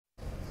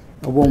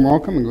A warm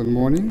welcome and good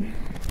morning.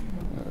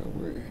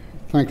 We're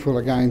thankful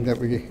again that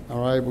we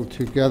are able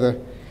to gather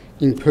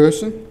in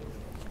person,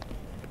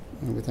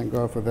 and we thank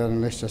God for that, and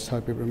let's just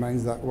hope it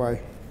remains that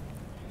way.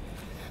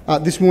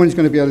 This morning is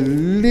going to be a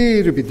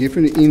little bit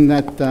different in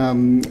that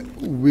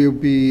we'll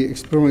be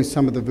exploring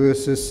some of the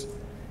verses,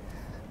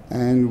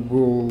 and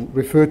we'll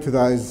refer to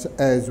those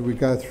as we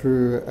go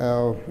through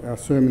our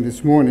sermon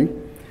this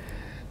morning.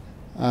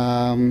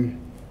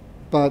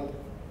 But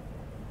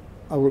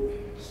I would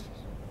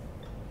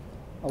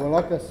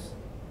like us.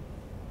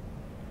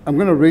 I'm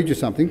going to read you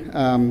something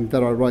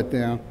that I write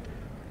down,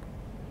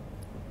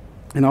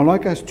 and I'd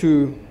like us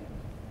to.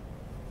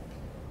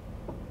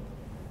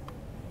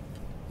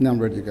 Now I'm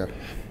ready to go.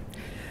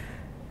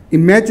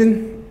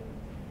 Imagine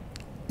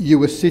you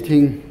were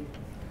sitting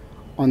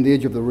on the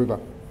edge of the river,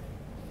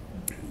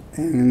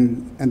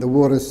 and the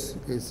water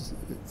is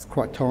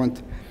quite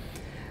torrent,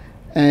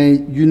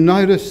 and you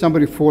notice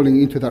somebody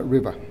falling into that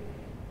river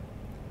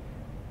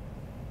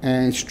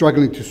and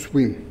struggling to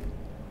swim.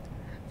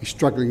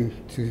 Struggling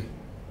to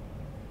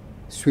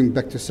swim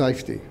back to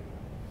safety.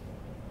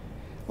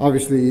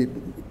 Obviously,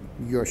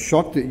 you're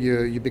shocked,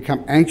 you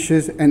become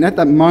anxious, and at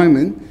that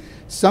moment,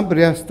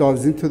 somebody else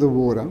dives into the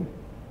water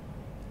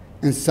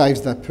and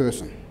saves that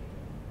person.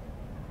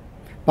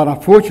 But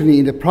unfortunately,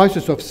 in the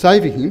process of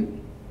saving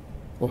him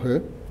or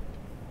her,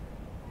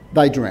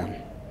 they drown.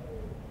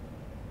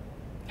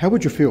 How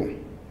would you feel?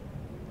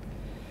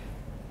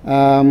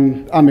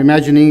 I'm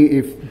imagining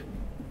if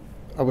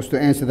I was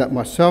to answer that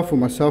myself, I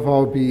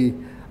would be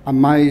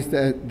amazed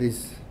at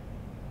this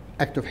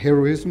act of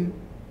heroism.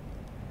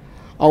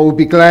 I would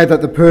be glad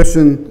that the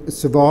person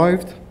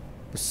survived,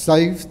 was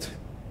saved.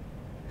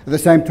 At the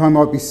same time,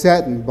 I'd be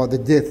saddened by the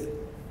death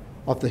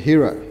of the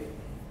hero.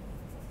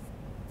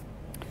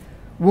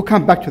 We'll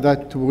come back to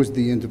that towards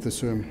the end of the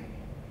sermon.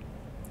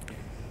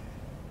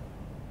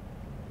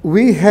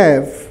 We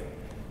have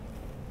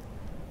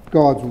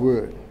God's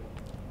Word.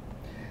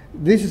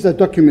 This is a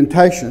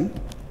documentation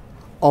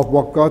of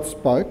what God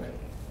spoke,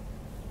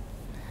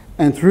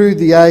 and through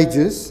the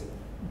ages,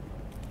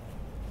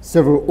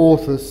 several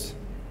authors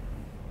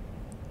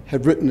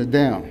have written it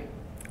down,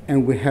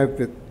 and we have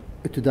it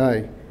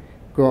today,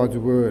 God's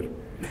Word.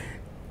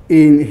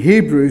 In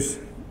Hebrews,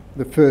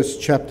 the first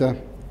chapter,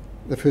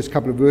 the first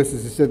couple of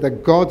verses, it said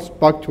that God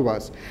spoke to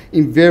us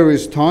in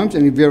various times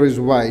and in various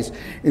ways.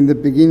 In the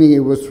beginning, it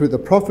was through the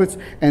prophets,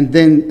 and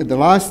then at the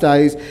last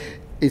days,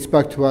 it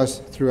spoke to us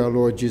through our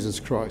Lord Jesus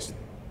Christ.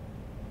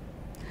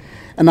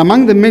 And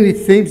among the many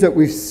themes that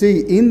we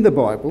see in the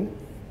Bible,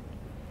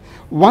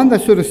 one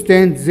that sort of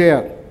stands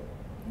out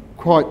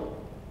quite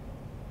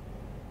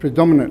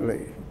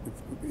predominantly,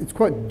 it's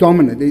quite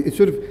dominant, it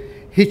sort of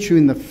hits you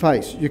in the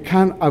face, you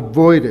can't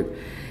avoid it,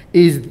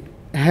 is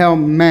how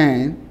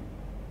man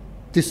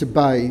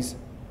disobeys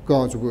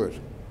God's Word.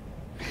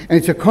 And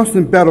it's a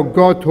constant battle,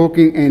 God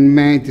talking and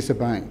man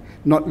disobeying,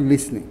 not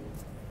listening.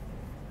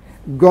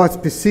 God's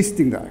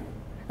persisting though.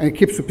 And it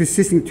keeps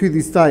persisting to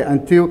this day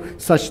until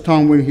such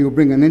time when he will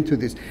bring an end to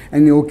this.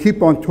 And he will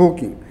keep on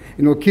talking. And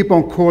he will keep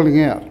on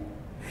calling out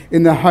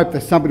in the hope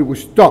that somebody will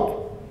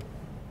stop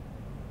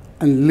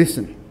and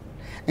listen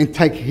and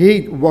take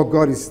heed of what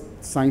God is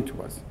saying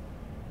to us.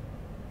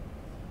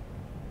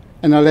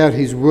 And allow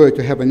his word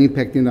to have an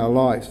impact in our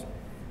lives.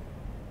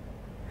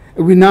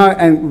 We know,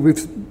 and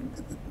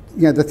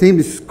the theme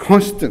is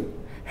constant,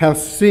 how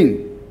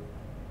sin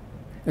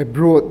had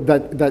brought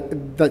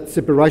that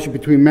separation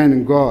between man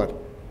and God.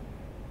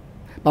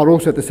 But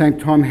also at the same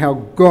time how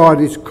God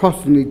is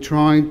constantly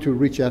trying to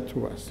reach out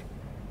to us.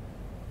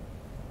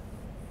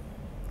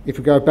 If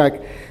we go back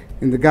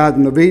in the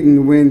Garden of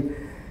Eden when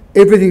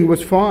everything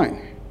was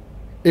fine,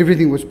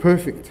 everything was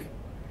perfect,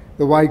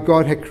 the way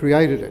God had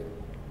created it.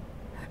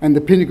 And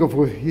the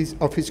pinnacle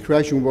of his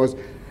creation was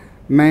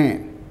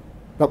man,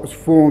 that was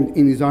formed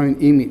in his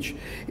own image.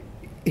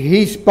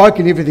 He spoke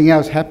and everything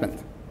else happened.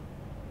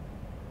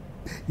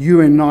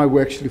 You and I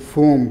were actually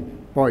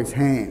formed by his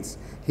hands.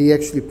 He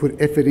actually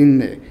put effort in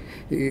there.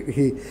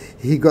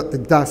 He got the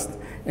dust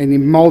and he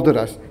moulded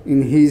us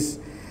in his,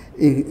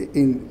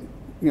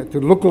 to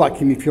look like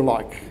him, if you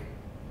like.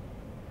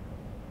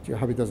 I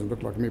hope he doesn't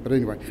look like me, but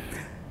anyway.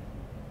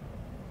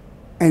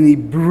 And he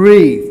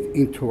breathed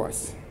into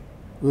us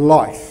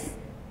life.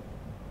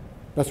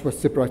 That's what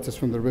separates us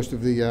from the rest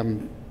of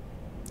the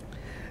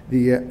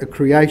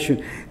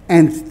creation.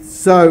 And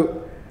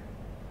so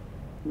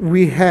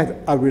we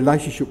had a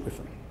relationship with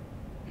him.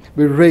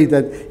 We read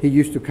that he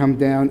used to come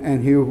down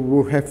and he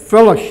will have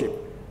fellowship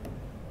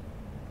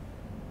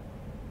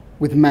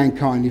with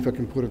mankind, if I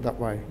can put it that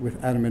way,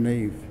 with Adam and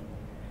Eve.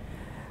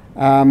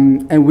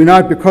 And we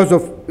know because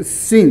of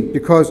sin,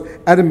 because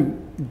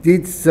Adam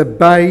did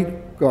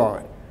disobey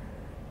God,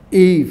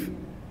 Eve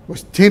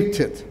was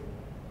tempted,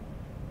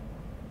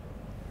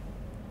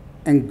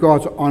 and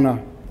God's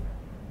honour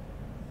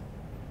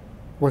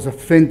was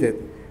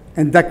offended,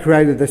 and that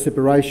created the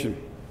separation.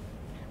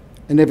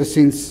 And ever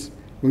since,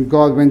 when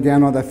God went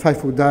down on that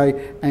fateful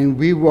day and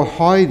we were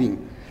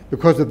hiding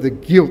because of the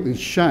guilt and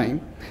shame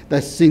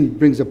that sin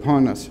brings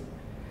upon us,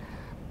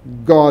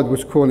 God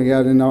was calling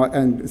out,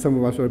 and some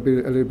of us are a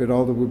little bit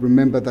older will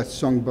remember that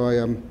song by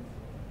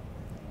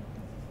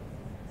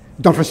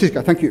Don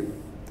Francisco. Thank you.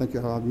 I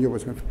knew it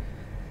was going to.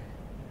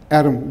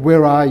 Adam,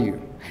 where are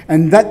you?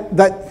 And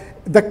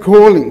that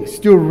calling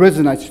still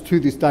resonates to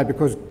this day,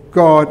 because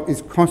God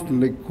is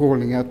constantly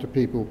calling out to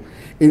people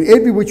in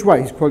every which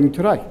way. He's calling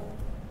today.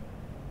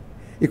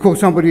 He called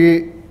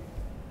somebody,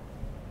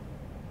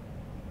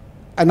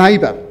 a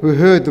neighbour who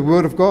heard the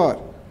word of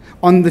God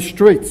on the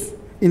streets,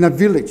 in a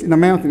village, in a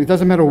mountain. It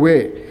doesn't matter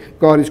where.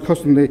 God is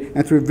constantly,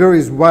 and through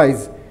various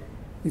ways,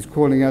 He's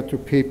calling out to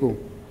people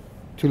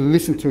to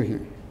listen to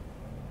Him.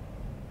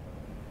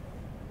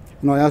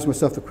 And I ask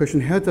myself the question,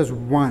 how does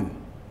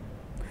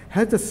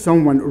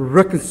someone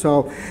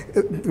reconcile,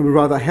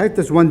 how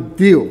does one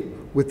deal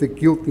with the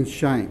guilt and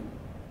shame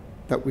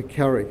that we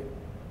carry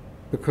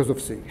because of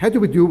sin? How do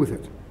we deal with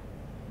it?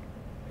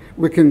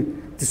 We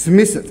can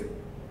dismiss it,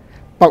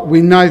 but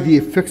we know the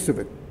effects of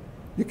it.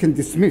 You can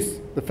dismiss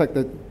the fact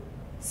that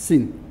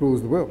sin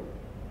rules the world,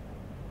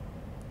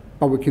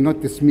 but we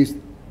cannot dismiss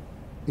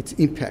its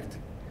impact.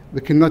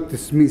 We cannot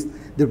dismiss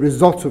the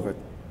results of it.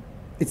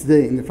 It's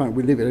there in the front.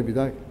 We live it every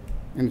day,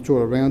 and it's all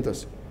around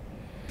us.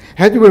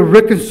 How do we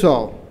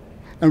reconcile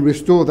and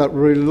restore that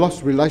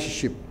lost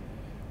relationship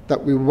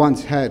that we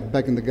once had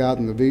back in the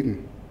Garden of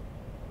Eden?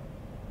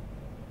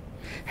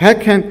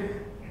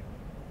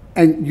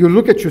 And you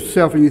look at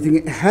yourself and you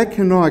think, how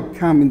can I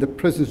come in the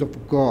presence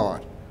of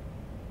God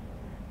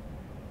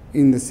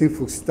in the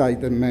sinful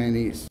state that man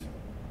is?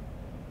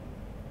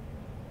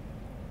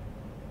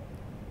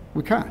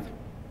 We can't.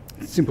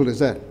 It's simple as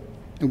that.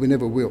 And we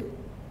never will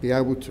be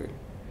able to.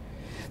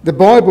 The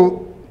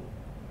Bible,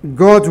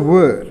 God's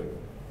Word,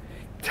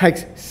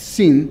 takes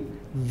sin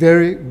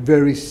very,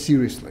 very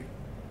seriously.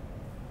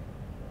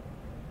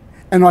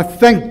 And I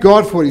thank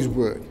God for His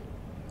Word,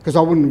 because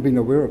I wouldn't have been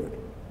aware of it.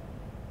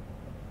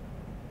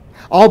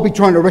 I'll be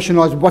trying to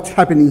rationalise what's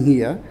happening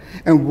here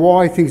and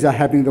why things are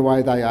happening the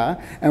way they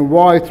are, and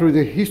why through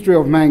the history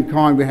of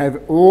mankind we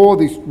have all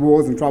these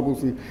wars and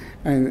troubles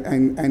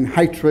and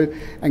hatred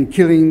and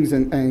killings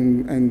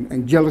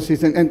and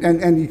jealousies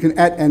and you can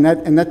add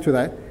to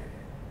that.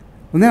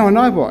 Well, now I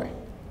know why.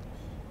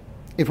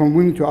 If I'm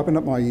willing to open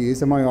up my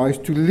ears and my eyes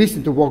to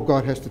listen to what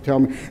God has to tell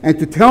me and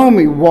to tell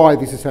me why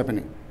this is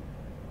happening.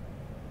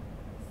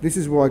 This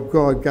is why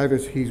God gave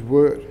us His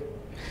Word,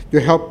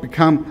 to help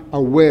become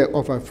aware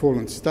of our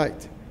fallen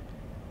state.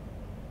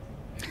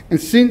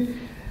 And sin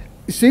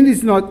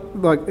is not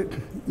like,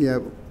 we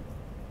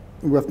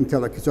often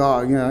tell our kids,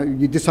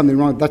 you did something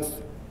wrong,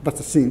 that's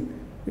a sin.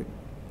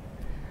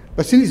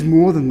 But sin is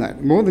more than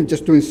that, more than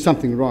just doing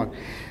something wrong.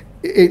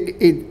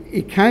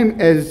 It came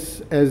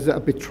as a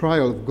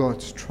betrayal of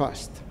God's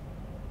trust,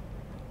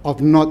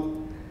 of not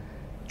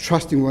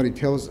trusting what He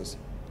tells us,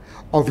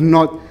 of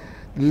not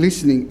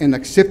listening and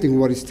accepting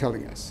what He's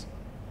telling us,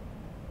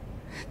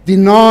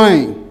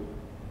 denying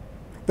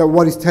that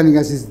what He's telling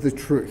us is the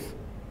truth.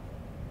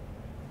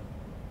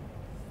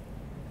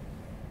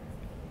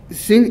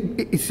 Sin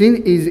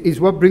is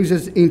what brings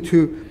us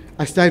into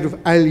a state of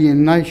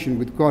alienation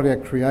with God, our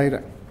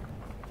Creator.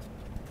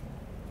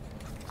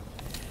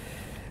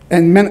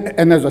 And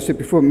as I said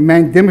before,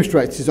 man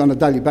demonstrates this on a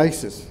daily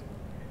basis,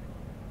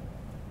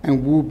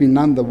 and will be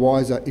none the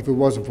wiser if it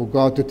wasn't for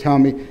God to tell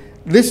me,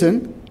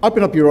 listen,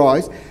 open up your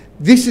eyes,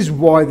 this is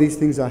why these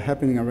things are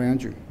happening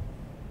around you.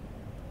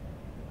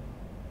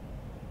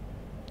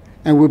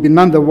 And we'll be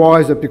none the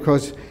wiser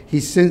because He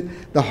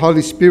sent the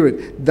Holy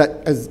Spirit that,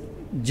 as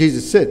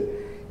Jesus said,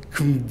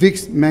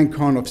 convicts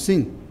mankind of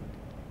sin.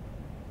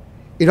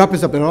 It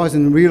opens up our eyes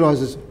and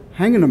realises,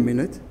 hang on a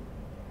minute,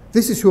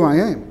 this is who I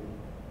am.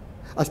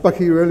 I spoke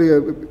here earlier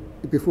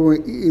before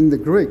in the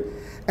Greek,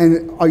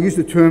 and I used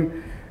the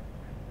term,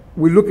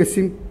 we look at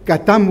sin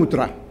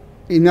katamutra.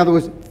 In other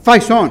words,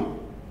 face on.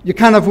 You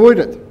can't avoid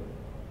it.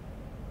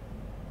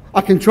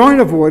 I can try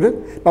and avoid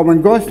it, but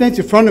when God stands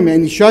in front of me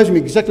and He shows me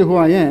exactly who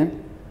I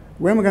am,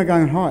 where am I going to go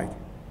and hide?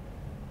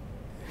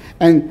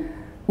 And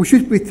we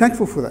should be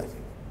thankful for that.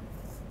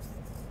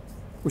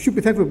 We should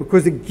be thankful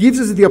because it gives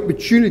us the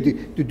opportunity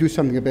to do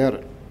something about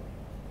it.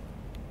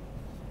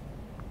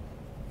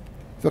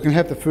 If I can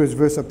have the first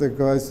verse up there,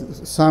 guys.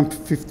 Psalm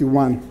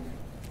 51.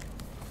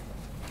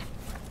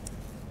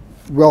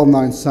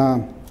 Well-known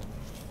psalm.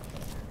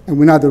 And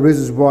we know the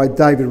reasons why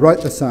David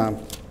wrote the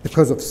psalm,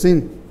 because of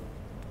sin.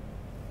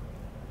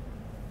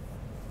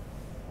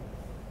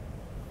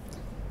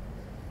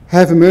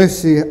 Have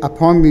mercy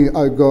upon me,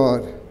 O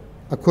God,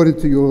 according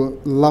to your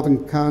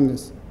loving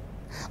kindness,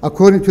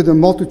 according to the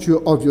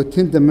multitude of your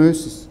tender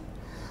mercies.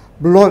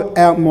 Blot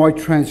out my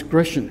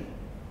transgression.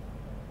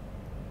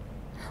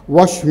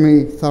 Wash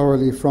me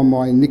thoroughly from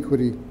my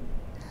iniquity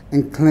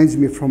and cleanse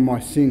me from my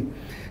sin.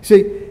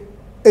 See,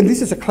 and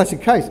this is a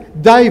classic case.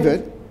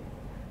 David,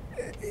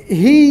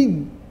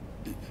 it's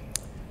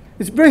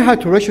very hard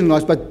to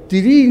rationalise, but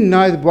did he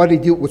know that what he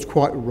did was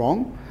quite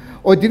wrong?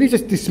 Or did he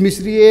just dismiss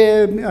it?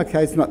 Yeah,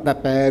 okay, it's not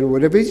that bad or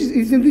whatever.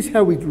 Isn't this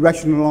how we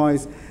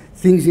rationalise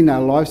things in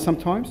our lives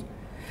sometimes?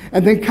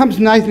 And then comes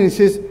Nathan and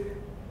says,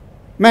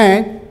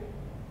 man,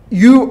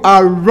 You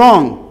are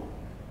wrong.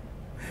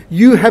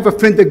 You have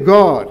offended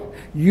God.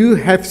 You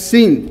have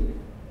sinned.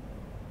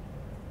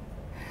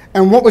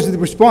 And what was the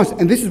response?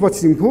 And this is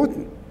what's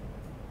important.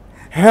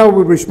 How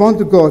we respond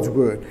to God's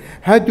word.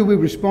 How do we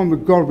respond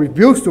when God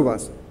reveals to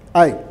us?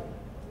 Hey,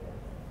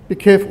 be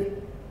careful.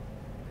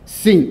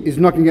 Sin is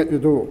knocking at the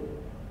door.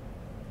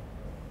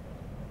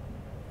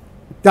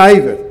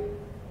 David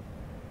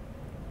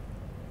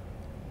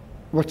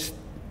was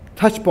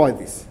touched by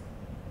this.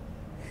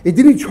 He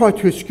didn't try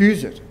to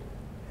excuse it,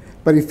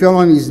 but he fell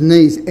on his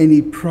knees and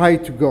he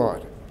prayed to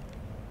God,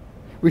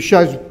 which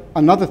shows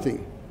another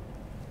thing,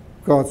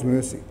 God's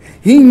mercy.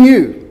 He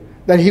knew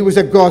that he was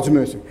at God's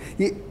mercy.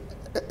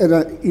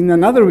 In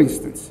another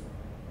instance,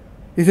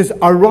 he says,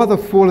 I'd rather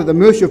fall at the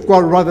mercy of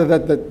God rather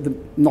than the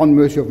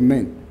non-mercy of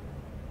men.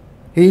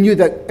 He knew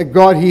that at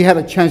God he had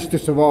a chance to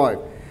survive.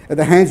 At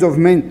the hands of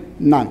men,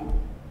 none.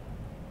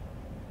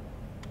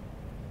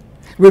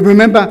 We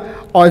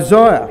remember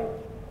Isaiah,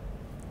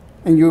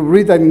 and you'll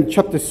read that in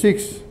chapter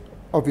 6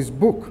 of his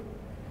book.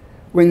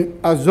 When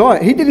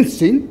Isaiah, he didn't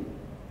sin.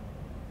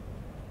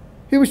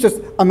 He was just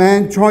a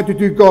man trying to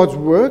do God's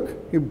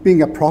work,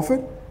 being a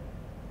prophet.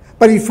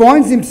 But he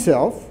finds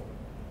himself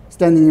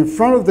standing in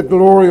front of the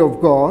glory of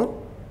God,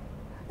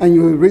 and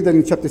you'll read that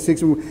in chapter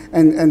 6,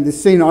 and the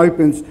scene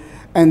opens,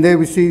 and there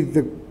we see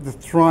the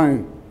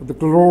throne, the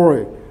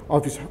glory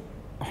of his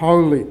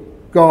holy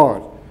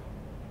God.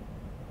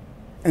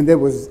 And there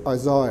was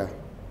Isaiah.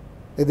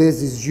 And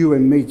there's this you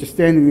and me just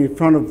standing in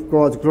front of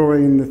God's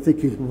glory and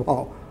thinking,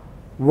 wow,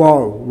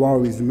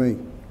 woe is me.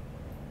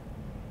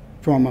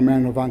 For I'm a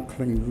man of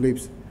unclean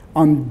lips.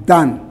 I'm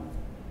done.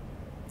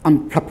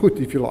 I'm kaput,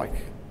 if you like.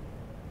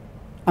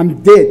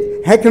 I'm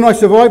dead. How can I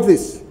survive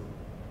this?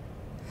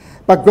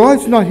 But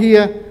God's not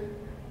here.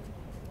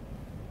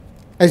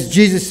 As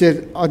Jesus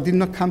said, I did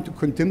not come to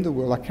condemn the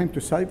world, I came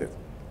to save it.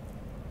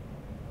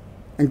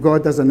 And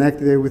God does an act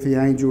there with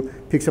the angel,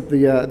 picks up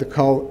the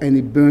coal and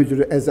he burns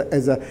it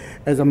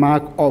as a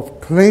mark of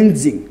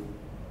cleansing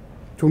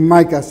to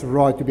make us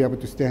right to be able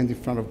to stand in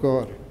front of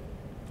God.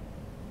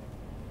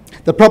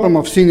 The problem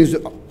of sin is,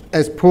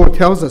 as Paul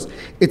tells us,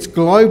 it's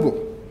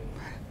global.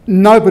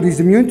 Nobody's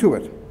immune to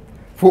it.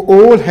 For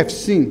all have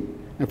sinned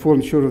and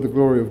fallen short of the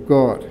glory of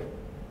God.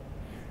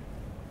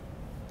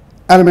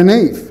 Adam and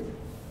Eve,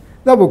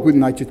 they were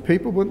good-natured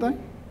people, weren't they?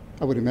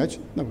 I would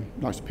imagine. They were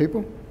nice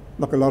people,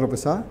 like a lot of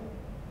us are.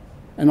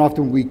 And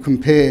often we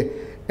compare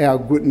our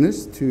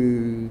goodness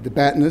to the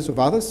badness of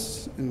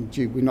others. And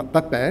gee, we're not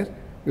that bad.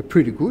 We're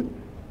pretty good.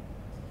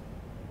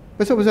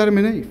 But so was Adam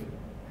and Eve.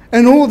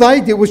 And all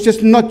they did was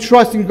just not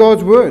trust in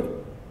God's word.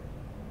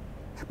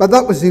 But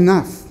that was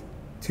enough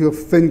to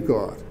offend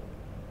God.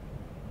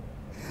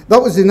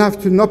 That was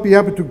enough to not be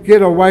able to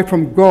get away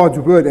from God's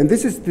word. And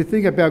this is the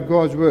thing about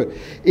God's word.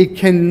 It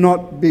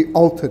cannot be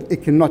altered.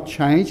 It cannot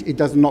change. It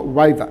does not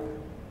waver.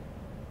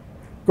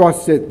 God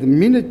said, the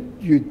minute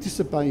you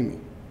disobey me,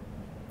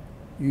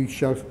 you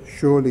shall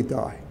surely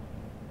die.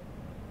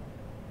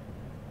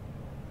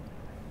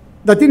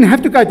 They didn't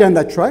have to go down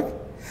that track.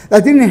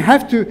 They didn't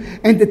have to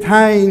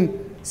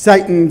entertain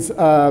Satan's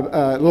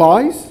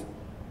lies.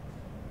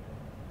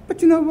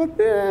 But you know what?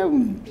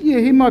 Yeah,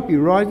 he might be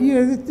right.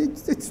 Yeah,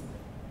 it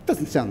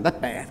doesn't sound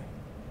that bad.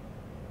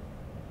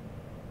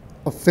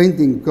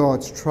 Offending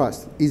God's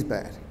trust is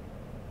bad.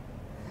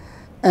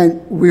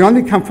 And we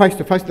only come face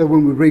to face with that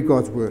when we read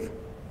God's word.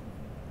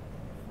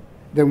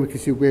 Then we can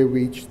see where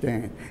we each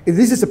stand.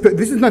 This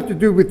is not to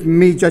do with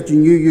me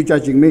judging you, you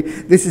judging me.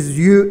 This is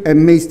you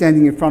and me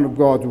standing in front of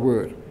God's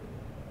word.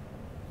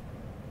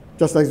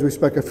 Just as we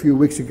spoke a few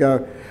weeks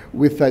ago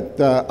with that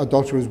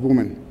adulterous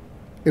woman.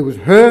 It was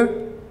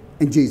her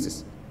and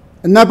Jesus.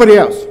 And nobody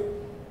else.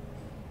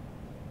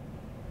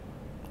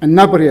 And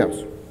nobody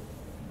else.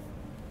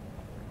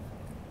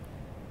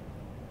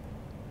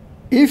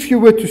 If you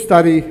were to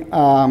study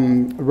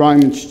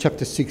Romans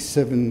chapter 6,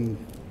 7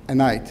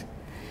 and 8,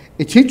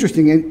 it's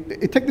interesting, and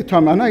it take the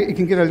time. I know it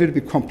can get a little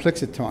bit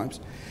complex at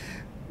times,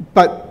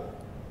 but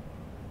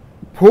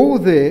Paul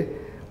there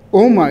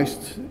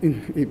almost,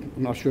 I'm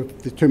not sure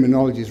if the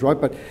terminology is right,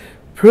 but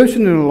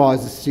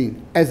personalises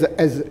sin as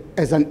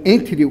an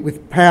entity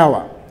with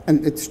power,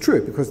 and it's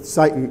true because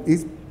Satan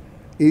is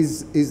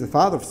the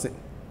father of sin.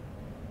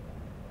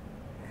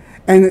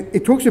 And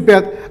it talks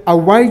about a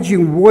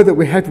waging war that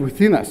we have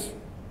within us,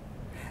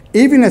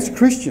 even as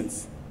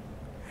Christians,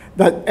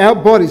 that our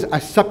bodies are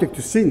subject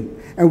to sin.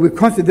 And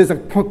there's a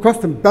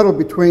constant battle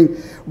between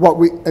what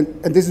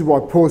and this is why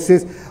Paul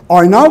says,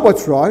 I know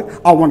what's right,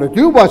 I want to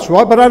do what's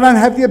right, but I don't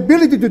have the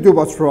ability to do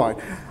what's right.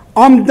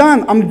 I'm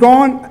done, I'm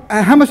gone.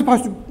 How am I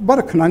supposed to, what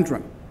a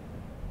conundrum.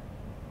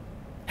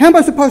 How am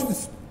I supposed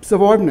to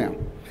survive now?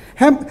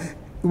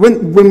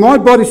 When my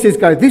body says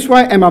go this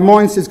way and my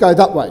mind says go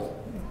that way.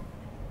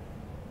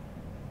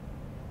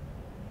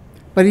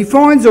 But he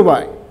finds a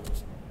way,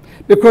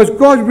 because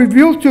God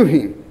revealed to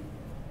him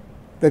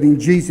that in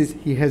Jesus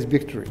he has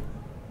victory.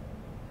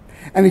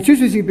 And it's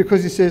interesting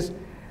because he says,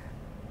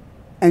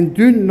 and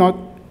do not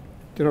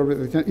Did I read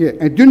that down? Yeah.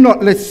 And do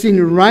not let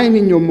sin reign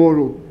in your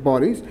mortal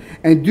bodies,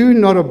 and do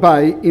not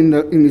obey in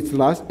its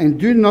lust, and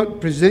do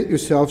not present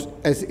yourselves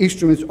as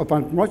instruments of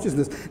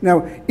unrighteousness.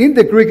 Now, in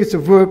the Greek, it's a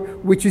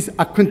verb which is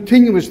a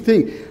continuous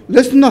thing.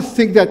 Let's not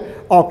think that,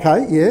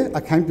 okay, yeah, I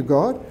came to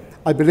God,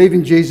 I believe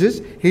in Jesus,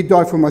 He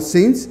died for my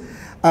sins,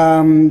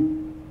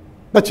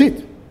 that's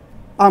it.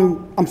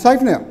 I'm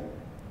saved now.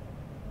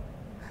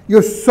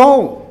 Your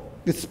soul,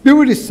 the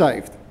spirit is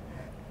saved.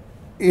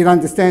 It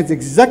understands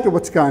exactly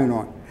what's going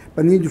on.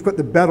 But then you've got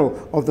the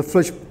battle of the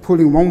flesh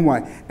pulling one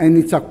way, and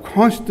it's a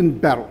constant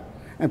battle.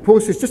 And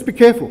Paul says, just be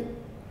careful.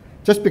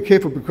 Just be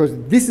careful, because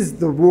this is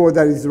the war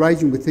that is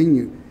raging within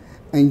you,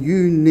 and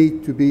you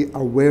need to be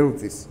aware of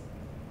this.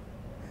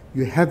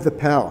 You have the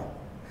power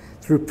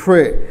through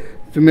prayer,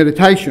 through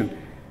meditation.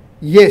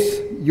 Yes,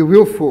 you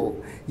will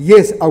fall.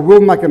 Yes, I will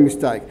make a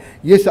mistake.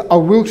 Yes, I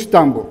will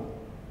stumble.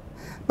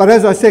 But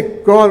as I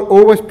said, God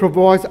always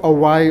provides a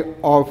way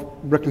of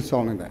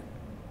reconciling that.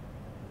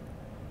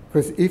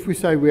 Because if we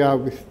say we are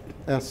with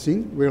our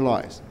sin, we're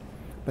liars.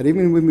 But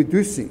even when we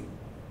do sin,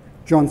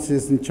 John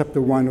says in chapter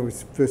 1 of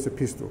his first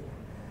epistle,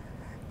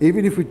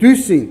 even if we do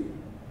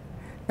sin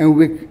and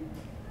we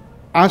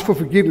ask for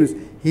forgiveness,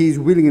 He is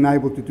willing and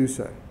able to do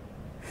so.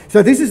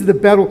 So this is the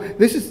battle.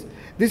 This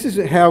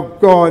is how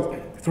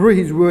God, through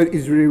His word,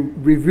 is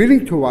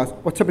revealing to us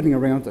what's happening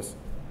around us.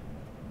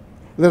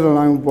 Let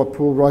alone what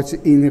Paul writes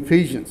in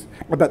Ephesians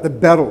about the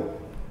battle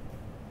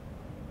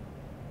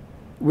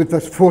with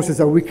those forces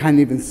that we can't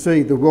even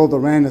see, the world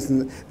around us,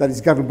 and that is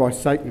governed by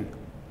Satan.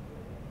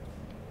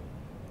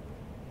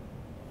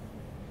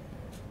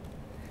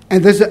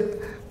 And there's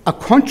a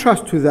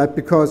contrast to that,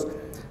 because,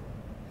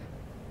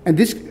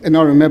 and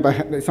I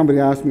remember somebody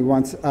asked me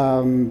once,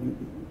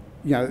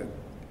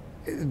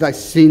 they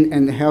sin,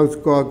 and how's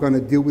God going to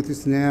deal with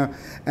this now?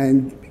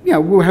 And, we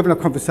were having a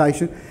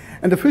conversation,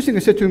 and the first thing I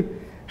said to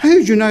him, how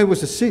did you know it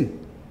was a sin?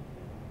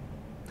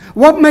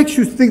 What makes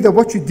you think that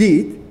what you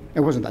did, it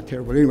wasn't that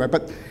terrible anyway,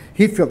 but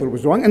he felt it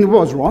was wrong, and it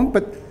was wrong,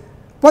 but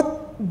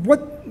what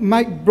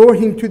brought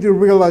him to the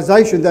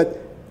realization that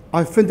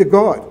I offended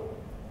God?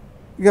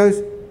 He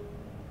goes,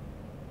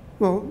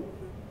 well,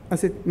 I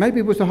said,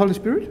 maybe it was the Holy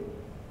Spirit.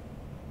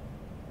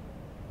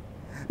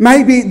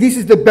 Maybe this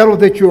is the battle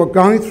that you are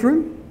going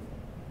through.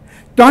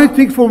 Don't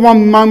think for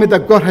one moment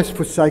that God has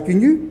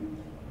forsaken you.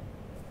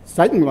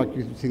 Satan would like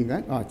you to think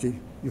that. Oh, gee,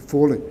 you've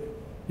fallen.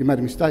 You made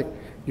a mistake.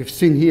 You've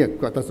sinned here.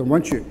 God doesn't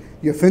want you.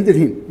 You offended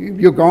Him.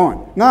 You're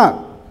gone.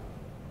 No.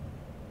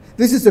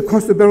 This is the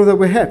constant battle that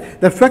we have.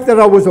 The fact that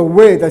I was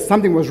aware that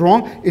something was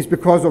wrong is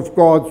because of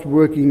God's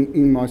working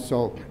in my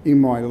soul, in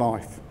my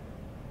life.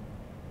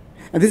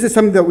 And this is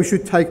something that we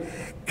should take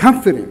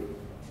comfort in.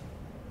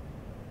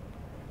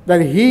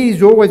 That He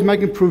is always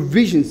making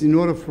provisions in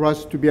order for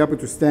us to be able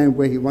to stand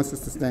where He wants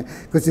us to stand.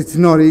 Because it's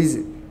not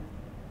easy.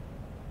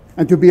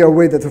 And to be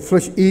aware that the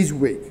flesh is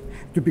weak.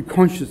 To be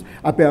conscious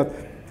about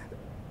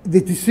the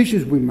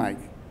decisions we make,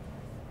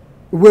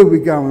 where we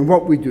go and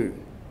what we do,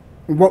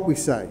 and what we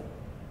say,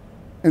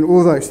 and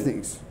all those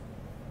things.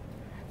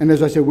 And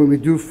as I said, when we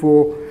do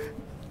fall,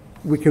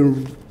 we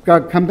can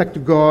come back to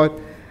God,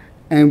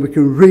 and we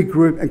can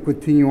regroup and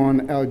continue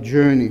on our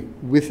journey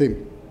with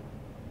Him.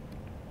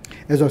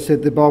 As I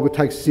said, the Bible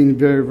takes sin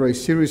very, very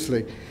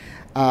seriously.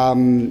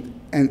 And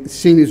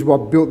sin is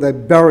what built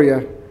that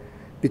barrier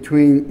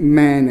between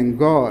man and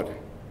God.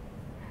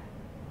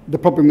 The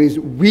problem is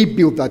we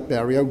built that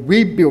barrier,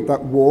 we built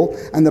that wall,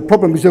 and the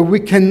problem is that we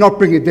cannot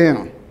bring it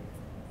down.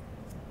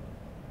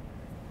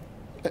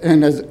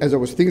 And as I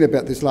was thinking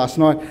about this last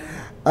night,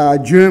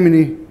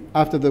 Germany,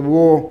 after the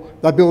war,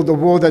 they built the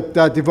wall that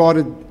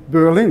divided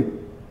Berlin.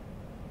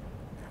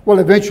 Well,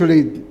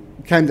 eventually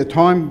came the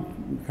time,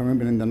 I can't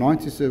remember in the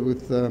 90s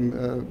with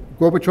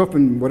Gorbachev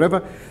and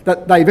whatever,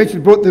 that they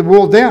eventually brought the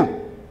wall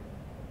down.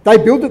 They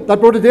built it, they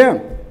brought it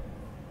down.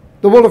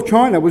 The wall of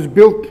China was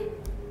built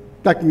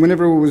back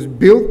whenever it was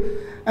built,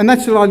 and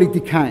that's slowly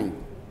decaying.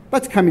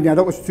 That's coming down.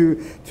 That was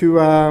to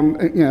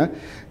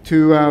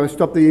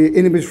stop the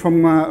enemies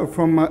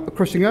from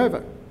crossing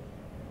over.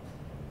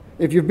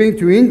 If you've been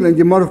to England,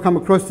 you might have come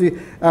across the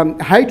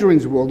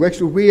Hadrian's Wall.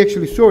 We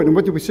actually saw it, and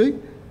what did we see?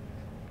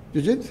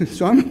 Did you,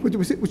 Simon? What did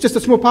we see? It was just a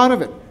small part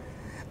of it.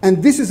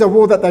 And this is a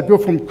wall that they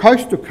built from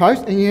coast to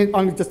coast, and yet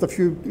only just a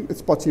few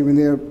spots here and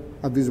there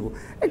are visible.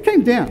 It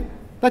came down.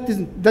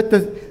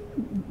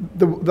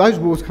 Those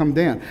walls come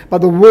down. But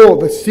the wall,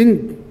 the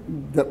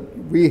sin that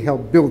we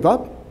have built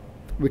up,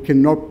 we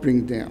cannot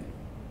bring down.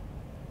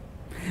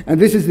 And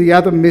this is the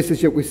other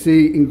message that we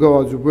see in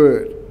God's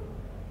word,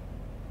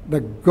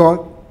 that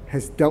God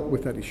has dealt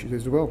with that issue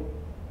as well.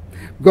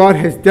 God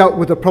has dealt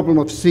with the problem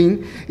of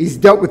sin. He's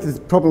dealt with the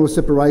problem of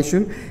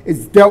separation.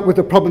 He's dealt with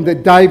the problem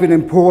that David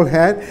and Paul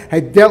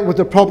had dealt with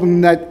the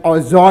problem that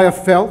Isaiah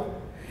felt.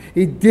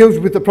 He deals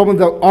with the problem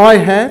that I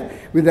had,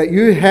 with that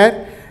you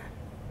had,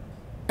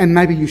 and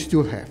maybe you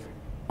still have.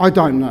 I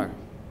don't know.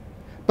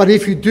 But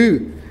if you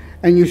do,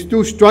 and you're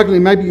still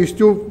struggling, maybe you're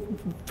still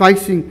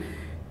facing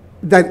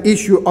that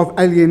issue of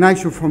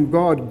alienation from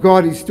God,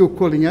 God is still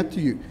calling out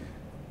to you.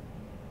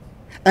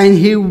 And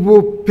he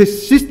will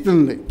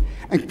persistently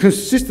and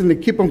consistently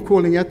keep on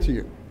calling out to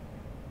you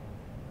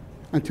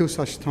until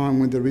such time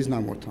when there is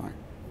no more time.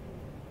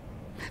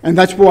 And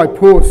that's why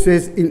Paul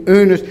says in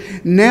earnest,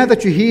 now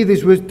that you hear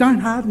these words, don't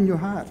harden your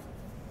heart.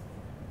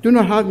 Do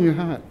not harden your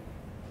heart.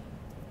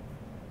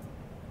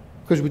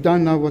 Because we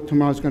don't know what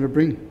tomorrow's going to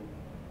bring.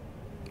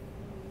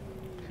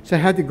 So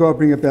how did God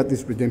bring about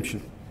this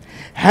redemption?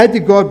 How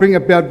did God bring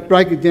about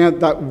breaking down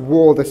that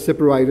wall that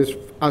separates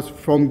us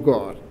from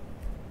God?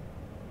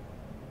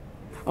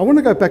 I want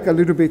to go back a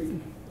little bit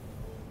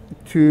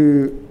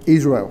to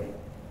Israel.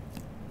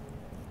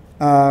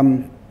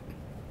 In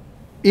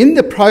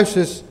the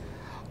process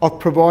of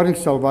providing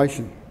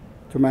salvation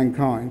to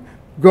mankind,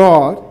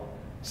 God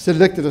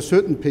selected a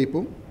certain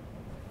people,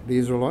 the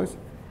Israelites,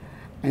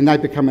 and they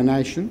become a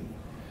nation.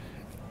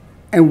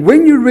 And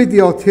when you read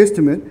the Old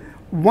Testament,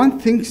 one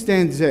thing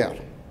stands out: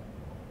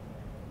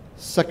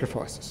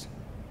 sacrifices.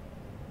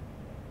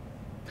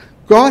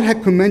 God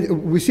had commanded,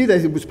 we see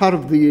that it was part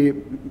of the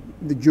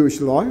Jewish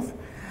life.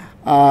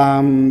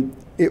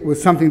 It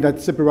was something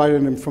that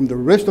separated them from the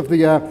rest of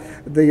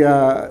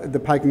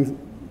the pagan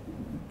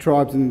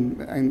tribes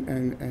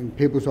and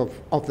peoples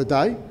of the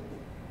day.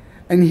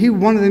 And he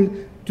wanted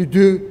them to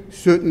do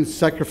certain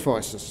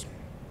sacrifices.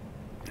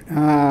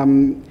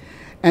 And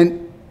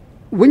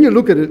when you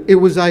look at it, it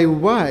was a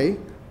way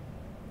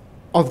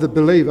of the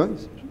believer,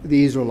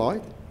 the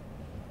Israelite,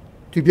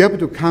 to be able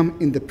to come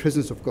in the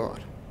presence of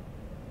God,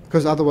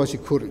 because otherwise he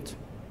couldn't.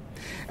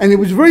 And it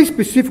was very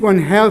specific on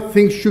how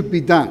things should be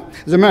done.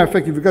 As a matter of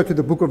fact, if you go to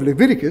the book of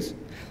Leviticus,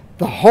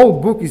 the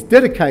whole book is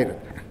dedicated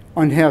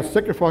on how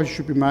sacrifices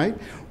should be made,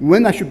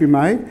 when they should be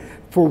made,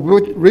 for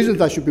what reasons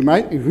they should be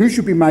made, and who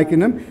should be making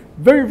them.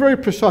 Very, very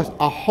precise.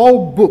 A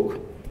whole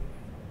book.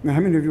 Now,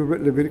 how many of you have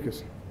read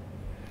Leviticus?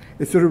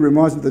 It sort of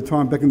reminds me of the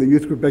time back in the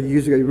youth group back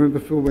years ago. You remember,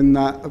 Phil, when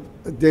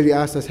Delia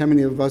asked us how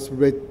many of us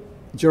read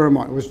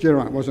Jeremiah? It was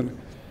Jeremiah, wasn't it?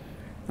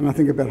 And I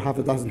think about half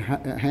a dozen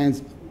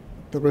hands,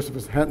 the rest of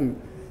us hadn't.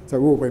 So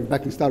we all went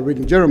back and started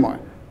reading Jeremiah.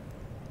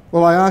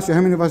 Well, I asked you,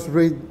 how many of us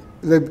read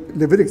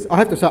Leviticus? I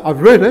have to say,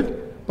 I've read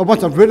it, but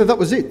once I've read it, that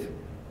was it.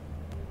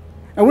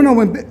 And when I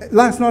went,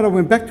 last night I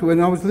went back to it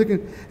and I was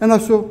looking, and I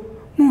saw,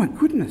 my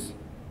goodness.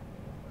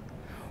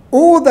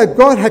 All that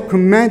God had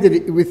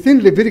commanded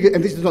within Leviticus,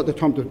 and this is not the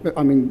time to,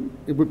 I mean,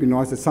 it would be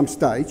nice at some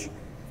stage.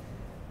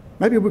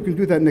 Maybe we can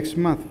do that next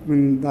month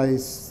when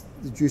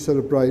the Jews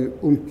celebrate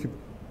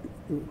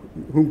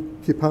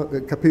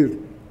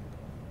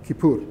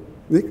Kippur.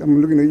 Nick,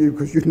 I'm looking at you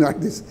because you know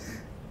this.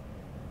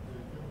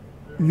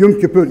 Yom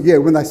Kippur, yeah,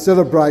 when they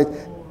celebrate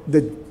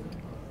the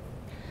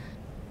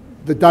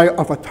Day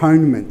of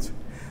Atonement.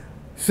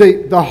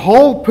 See, the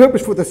whole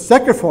purpose for the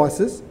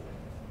sacrifices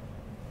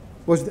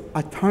was the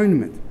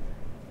atonement.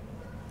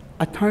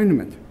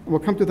 Atonement. We'll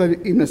come to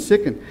that in a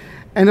second.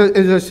 And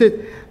as I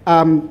said,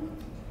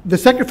 the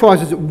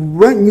sacrifices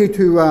weren't new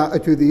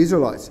to the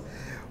Israelites.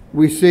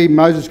 We see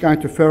Moses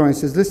going to Pharaoh and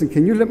says, listen,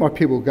 can you let my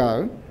people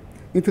go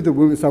into the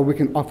wilderness so we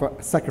can offer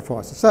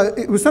sacrifices? So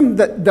it was something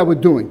that they were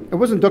doing. It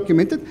wasn't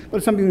documented, but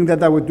it's something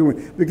that they were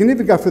doing. We can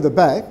even go further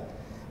back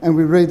and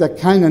we read that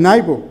Cain and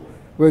Abel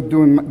were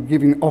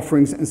giving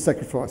offerings and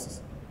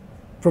sacrifices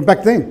from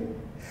back then.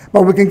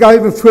 But we can go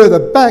even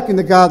further back in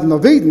the Garden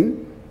of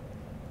Eden,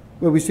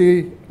 where we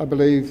see, I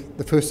believe,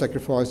 the first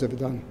sacrifice ever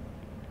done.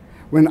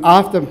 When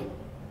after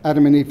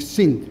Adam and Eve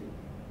sinned,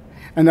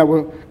 and they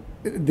were,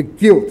 the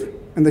guilt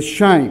and the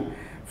shame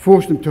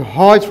forced them to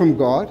hide from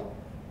God,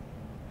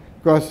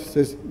 God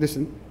says,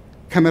 listen,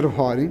 come out of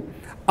hiding.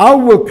 I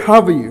will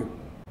cover you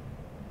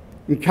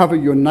and cover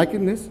your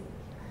nakedness,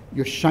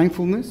 your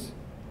shamefulness.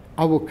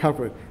 I will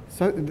cover it.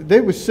 So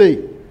there we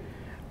see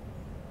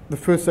the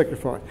first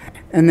sacrifice.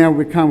 And now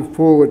we come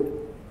forward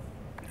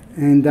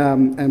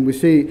and we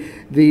see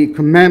the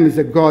commandments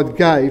that God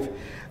gave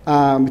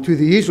to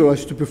the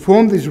Israelites to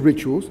perform these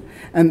rituals.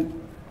 And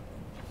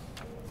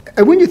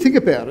when you think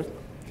about it,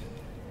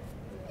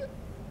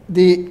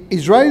 the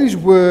Israelis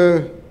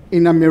were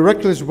in a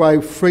miraculous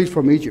way freed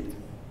from Egypt.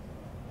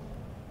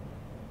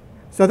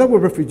 So they were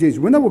refugees.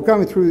 When they were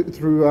going through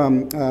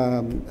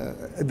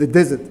the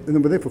desert, and they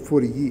were there for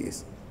 40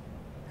 years,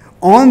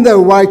 on their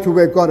way to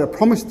where God had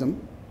promised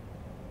them,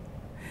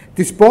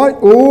 despite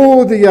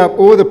all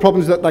the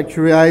problems that they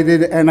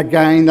created, and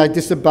again they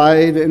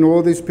disobeyed and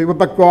all these people,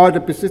 but God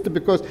had persisted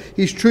because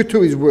He's true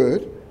to His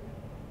word.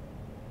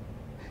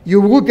 You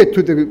will get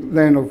to the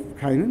land of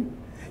Canaan.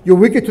 You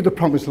will get to the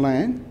promised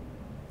land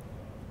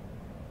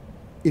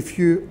if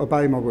you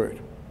obey my word.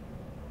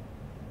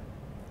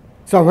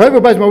 So whoever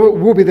obeys my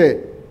word will be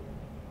there.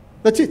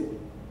 That's it.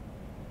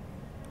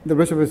 The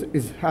rest of us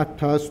is hard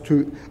task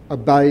to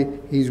obey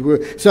His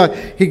word. So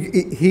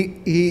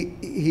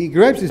he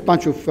grabs this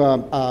bunch of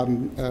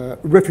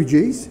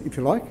refugees, if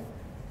you like,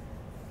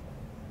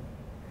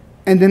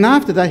 and then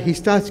after that he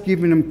starts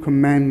giving them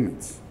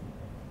commandments.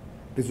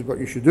 This is what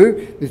you should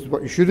do. This is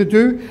what you shouldn't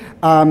do,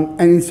 and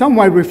in some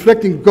way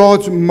reflecting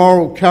God's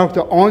moral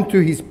character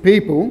onto His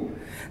people,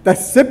 that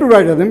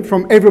separated them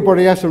from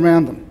everybody else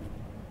around them.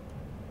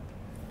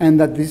 and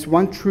that this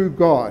one true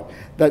God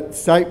that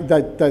saved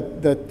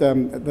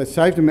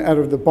them out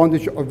of the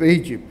bondage of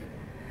Egypt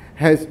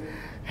has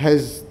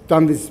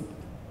done these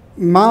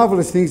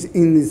marvelous things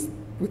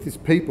with his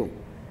people,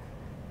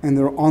 and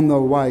they're on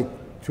their way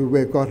to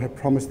where God had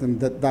promised them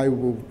that they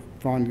will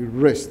finally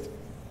rest.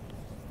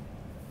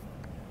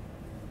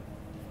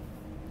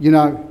 You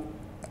know,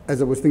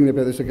 as I was thinking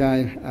about this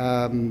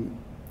again,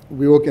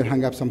 we all get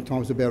hung up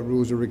sometimes about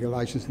rules and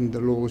regulations and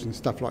the laws and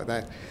stuff like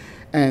that.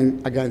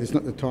 And again, it's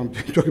not the time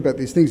to talk about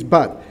these things,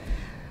 but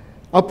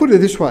I'll put it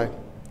this way,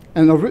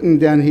 and I've written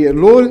down here,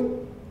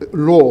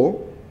 law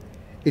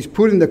is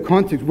put in the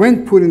context,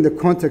 when put in the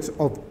context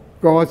of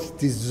God's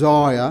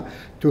desire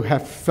to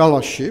have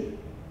fellowship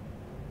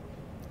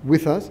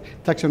with us,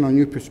 takes on a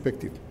new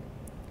perspective.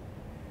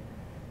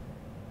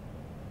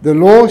 The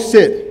law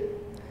said,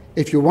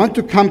 if you want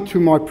to come to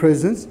my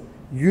presence,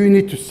 you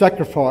need to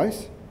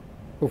sacrifice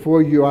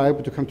before you are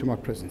able to come to my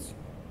presence.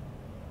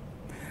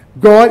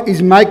 God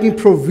is making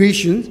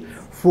provisions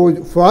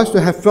for us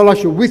to have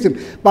fellowship with him.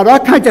 But I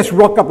can't just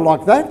rock up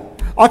like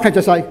that. I can't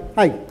just say,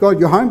 hey, God,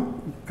 you're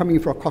home, I'm coming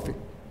in for a coffee.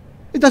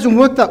 It doesn't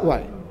work that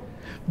way.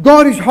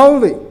 God is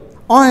holy.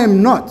 I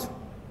am not.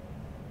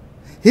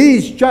 He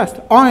is just.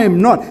 I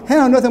am not.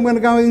 How on earth am I going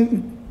to go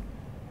in?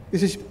 He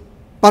says,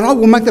 but I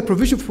will make the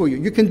provision for you.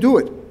 You can do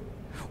it.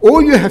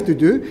 All you have to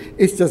do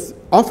is just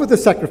offer the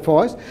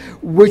sacrifice,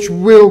 which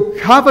will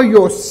cover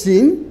your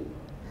sin,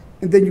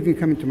 and then you can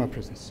come into my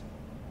presence.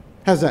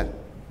 How's that?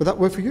 Will that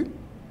work for you?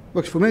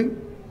 Works for me,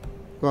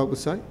 God would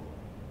say.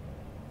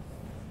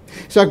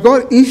 So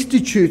God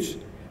institutes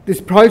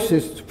this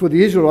process for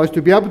the Israelites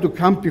to be able to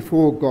come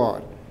before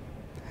God.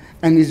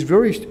 And it was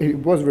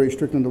very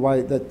strict in the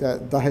way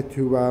that they had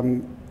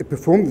to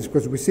perform this,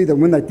 because we see that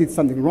when they did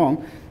something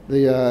wrong,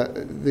 the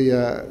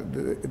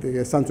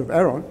sons of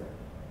Aaron,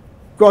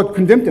 God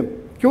condemned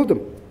them, killed them.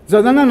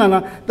 So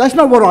no, that's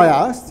not what I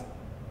asked.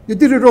 You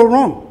did it all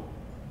wrong.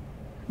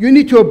 You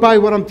need to obey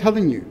what I'm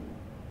telling you.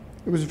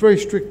 It was very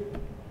strict.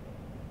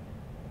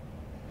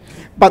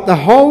 But the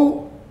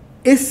whole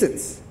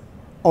essence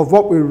of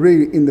what we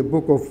read in the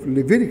book of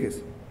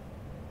Leviticus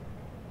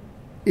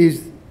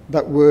is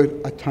that word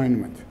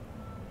atonement.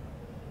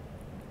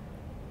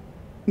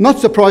 Not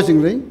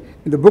surprisingly,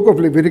 in the book of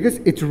Leviticus,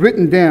 it's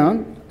written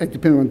down,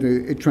 depending on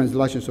the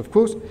translations of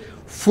course,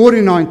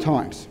 49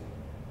 times,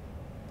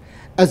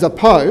 as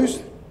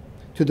opposed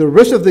to the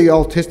rest of the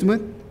Old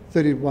Testament,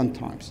 31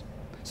 times.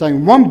 So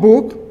in one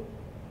book,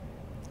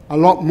 a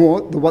lot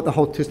more than what the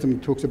whole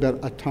Testament talks about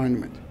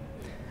atonement,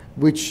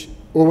 which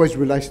always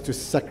relates to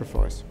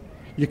sacrifice.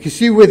 You can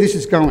see where this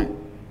is going.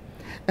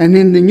 And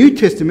in the New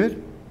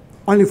Testament,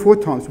 only 4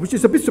 times, which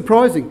is a bit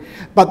surprising.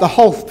 But the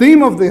whole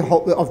theme of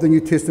the New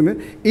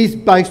Testament is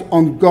based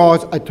on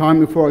God's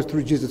atonement for us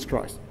through Jesus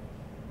Christ.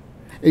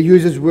 It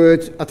uses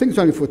words, I think it's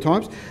only 4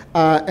 times,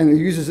 and it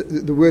uses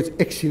the words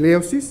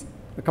exiliausis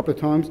a couple of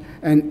times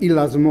and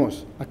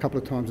ilasmos a couple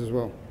of times as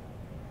well.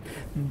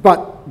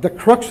 But the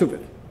crux of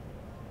it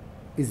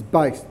is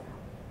based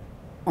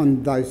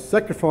on those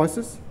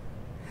sacrifices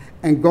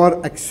and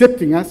God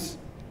accepting us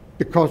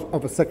because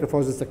of the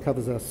sacrifices that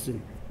covers our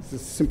sin. It's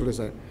as simple as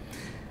that.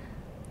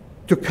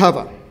 To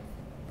cover,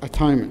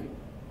 atonement,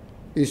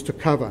 is to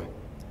cover,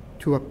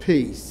 to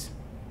appease,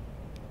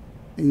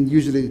 and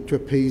usually to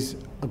appease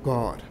a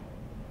God,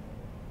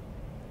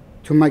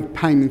 to make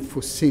payment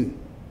for sin,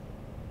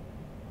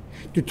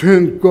 to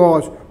turn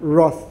God's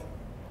wrath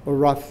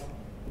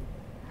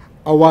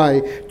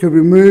away, to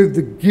remove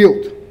the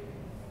guilt,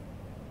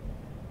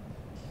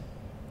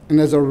 and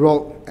as a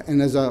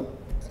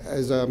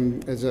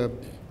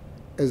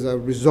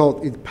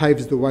result, it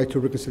paves the way to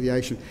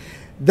reconciliation.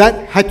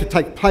 That had to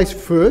take place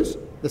first,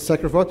 the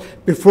sacrifice,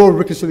 before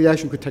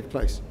reconciliation could take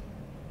place.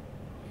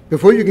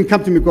 Before you can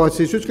come to me, God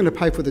says, who's going to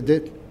pay for the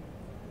debt?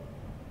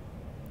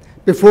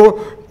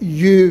 Before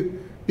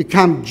you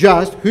become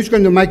just, who's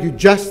going to make you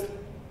just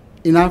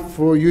enough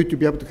for you to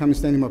be able to come and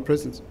stand in my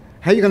presence?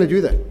 How are you going to do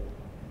that?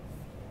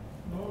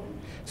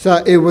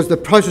 So it was the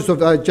process of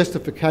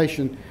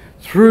justification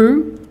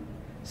through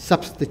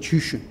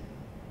substitution.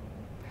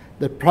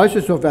 The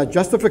process of our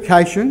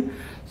justification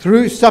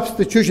through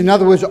substitution. In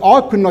other words,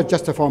 I could not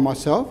justify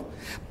myself,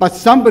 but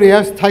somebody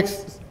else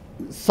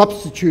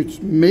substitutes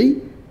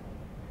me,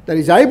 that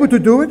is able to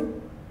do it,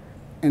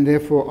 and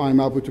therefore I'm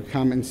able to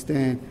come and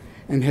stand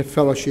and have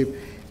fellowship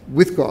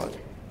with God.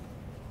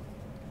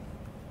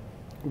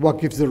 What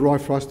gives the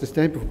right for us to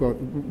stand before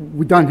God?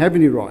 We don't have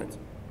any rights.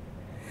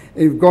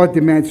 If God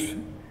demands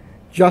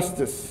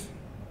justice,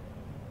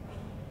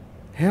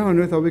 how on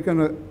earth are we going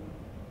to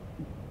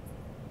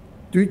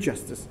do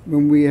justice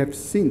when we have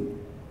sinned?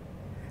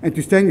 And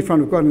to stand in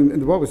front of God, and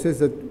the Bible says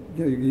that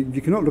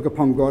you cannot look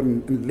upon God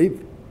and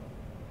live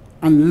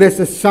unless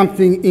there's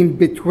something in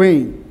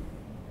between.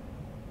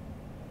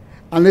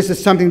 Unless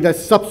there's something that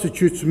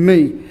substitutes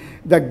me,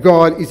 that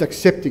God is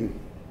accepting.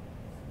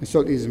 And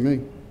so it is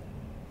me.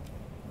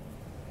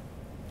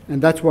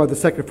 And that's why the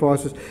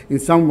sacrifices, in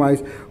some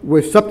ways,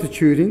 were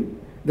substituting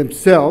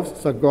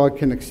themselves so God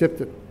can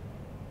accept it.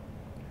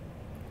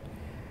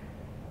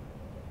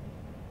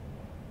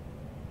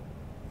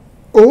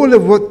 all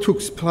of what took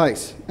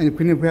place, and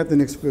can we have the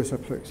next verse,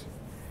 please?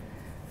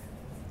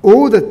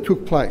 All that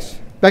took place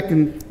back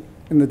in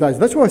the days.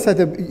 That's why I say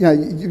that,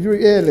 you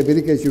read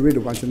Leviticus, you read it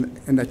once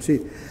and that's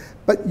it.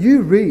 But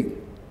you read,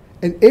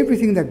 and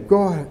everything that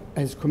God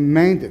has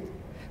commanded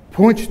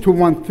points to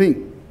one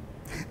thing.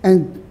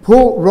 And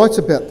Paul writes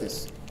about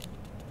this.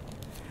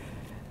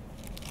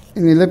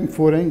 In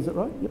 11:14, is that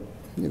right? Yep,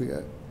 here we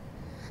go.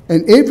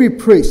 And every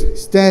priest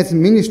stands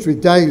ministry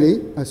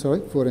daily.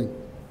 14.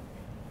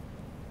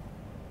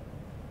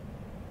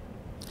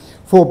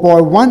 For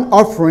by one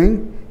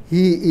offering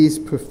he is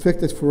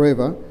perfected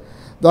forever,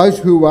 those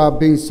who are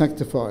being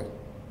sanctified.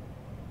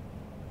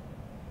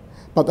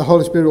 But the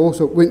Holy Spirit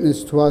also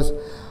witnessed to us,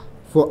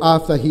 for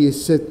after he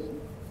has said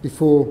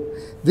before,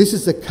 this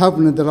is the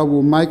covenant that I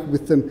will make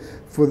with them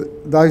for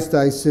those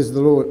days, says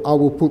the Lord. I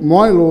will put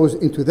my laws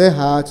into their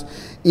hearts,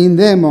 in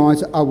their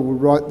minds I will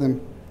write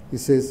them, he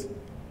says.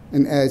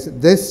 And as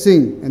their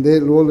sin and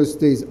their lawless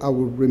deeds I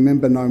will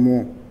remember no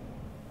more.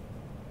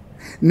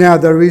 Now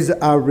there is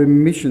a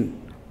remission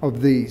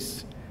of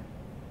these.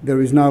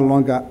 There is no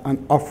longer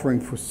an offering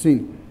for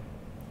sin.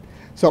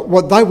 So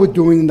what they were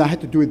doing, they had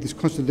to do this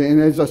constantly.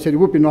 And as I said, it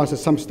would be nice at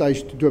some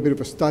stage to do a bit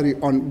of a study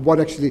on what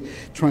actually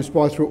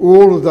transpired through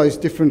all of those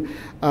different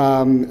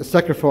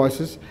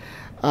sacrifices.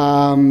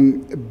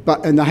 And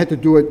they had to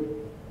do it,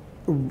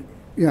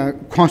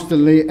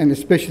 constantly, and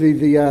especially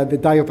the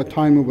Day of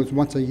Atonement was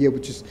once a year,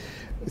 which is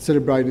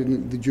celebrated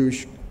in the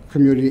Jewish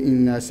community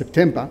in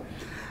September.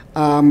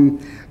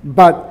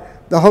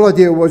 But the whole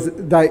idea was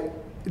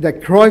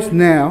that Christ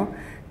now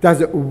does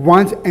it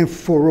once and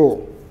for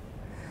all.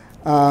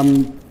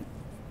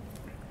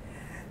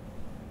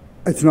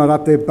 It's not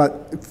up there,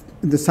 but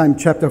in the same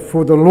chapter,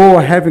 for the law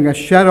having a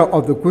shadow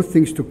of the good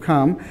things to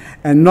come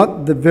and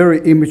not the very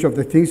image of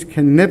the things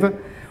can never,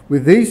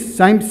 with these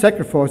same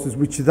sacrifices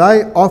which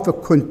they offer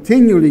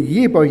continually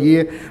year by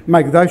year,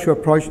 make those who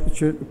approach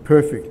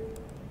perfect.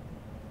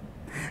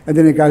 And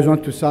then it goes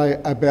on to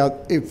say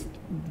about if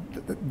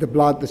the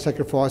blood, the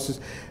sacrifices,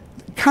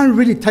 can't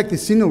really take the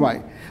sin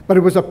away. But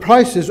it was a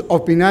process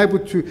of being able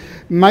to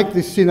make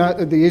the sinner,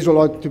 the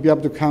Israelite, to be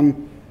able to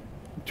come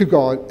to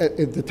God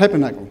at the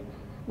tabernacle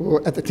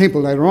or at the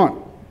temple later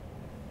on.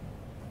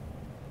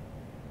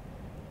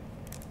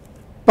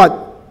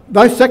 But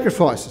those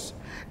sacrifices,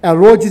 our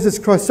Lord Jesus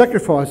Christ's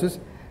sacrifices,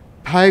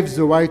 paves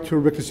the way to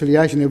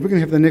reconciliation. If we can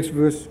have the next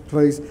verse,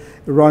 please,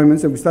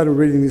 Romans, and we started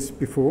reading this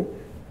before.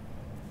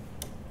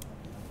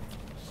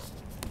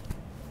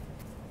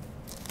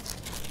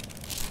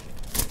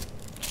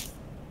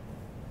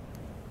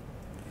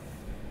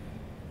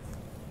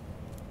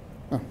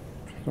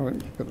 Sorry,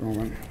 got the wrong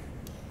one.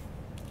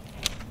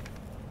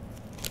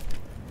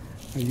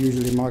 I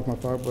usually mark my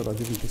Bible, but I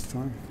didn't this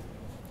time.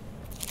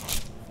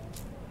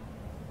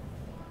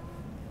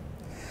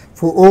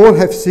 For all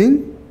have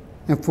sinned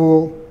and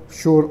fall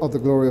short of the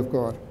glory of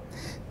God.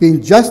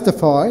 Being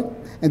justified,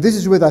 and this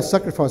is where those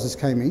sacrifices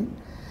came in,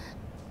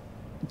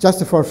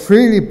 justified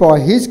freely by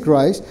his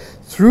grace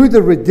through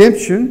the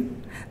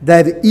redemption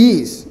that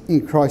is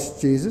in Christ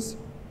Jesus,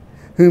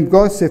 whom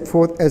God set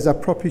forth as a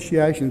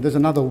propitiation. There's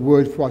another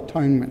word for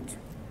atonement,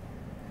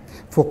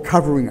 for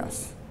covering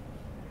us,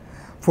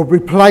 for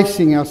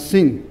replacing our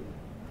sin.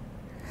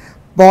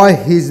 By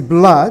his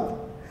blood,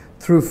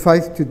 through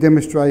faith to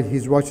demonstrate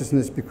his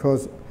righteousness,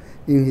 because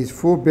in his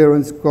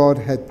forbearance God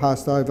had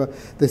passed over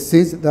the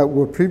sins that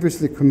were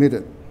previously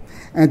committed,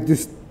 and to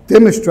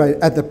demonstrate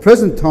at the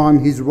present time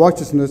his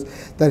righteousness,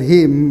 that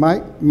he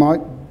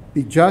might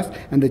be just,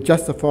 and the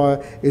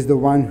justifier is the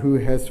one who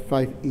has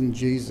faith in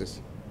Jesus.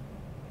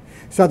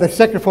 So the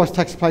sacrifice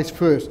takes place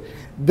first,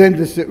 then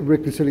the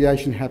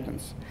reconciliation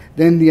happens,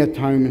 then the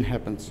atonement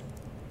happens.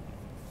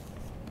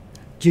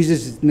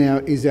 Jesus now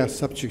is our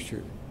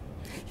substitute.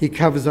 He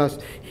covers us.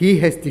 He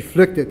has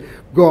deflected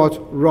God's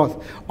wrath.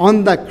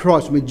 On that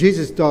cross, when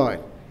Jesus died,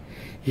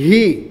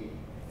 he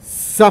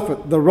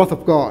suffered the wrath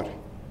of God.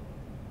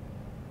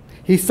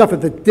 He suffered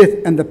the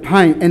death and the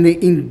pain and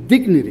the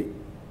indignity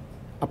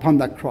upon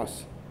that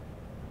cross.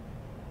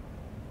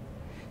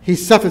 He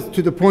suffered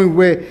to the point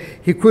where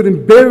he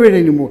couldn't bear it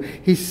anymore.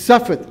 He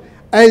suffered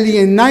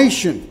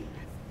alienation,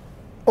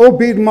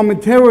 albeit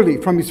momentarily,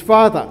 from his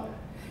Father.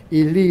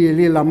 Eli,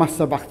 Eli, lama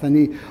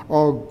sabachthani.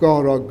 Oh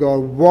God,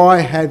 why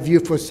have you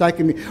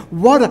forsaken me?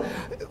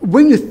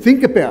 When you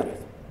think about it,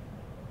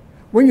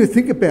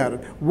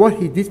 what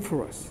he did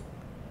for us,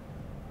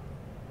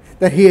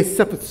 that he has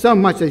suffered so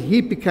much that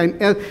he became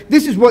ill.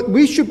 This is what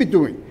we should be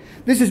doing.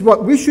 This is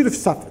what we should have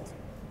suffered.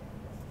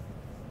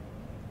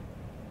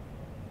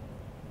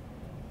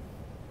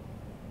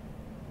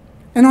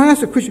 And I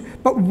ask the question,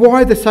 but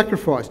why the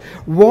sacrifice?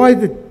 Why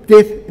the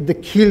death, the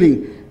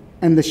killing,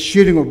 and the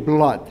shedding of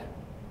blood?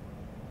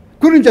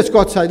 Couldn't just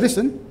God say,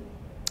 listen,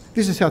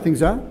 this is how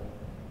things are.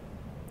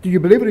 Do you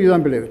believe it or you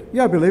don't believe it?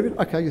 Yeah, I believe it.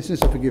 Okay, your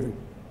sins are forgiven.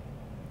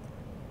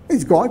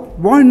 It's God.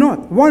 Why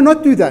not? Why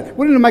not do that?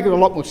 Wouldn't it make it a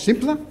lot more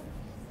simpler?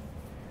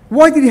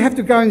 Why did he have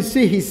to go and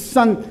see his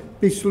son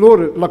be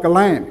slaughtered like a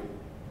lamb?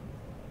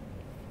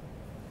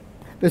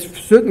 There's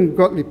certain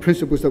godly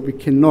principles that we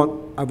cannot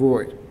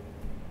avoid.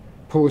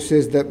 Paul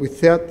says that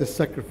without the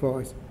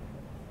sacrifice,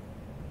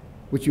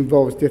 which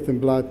involves death and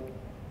blood,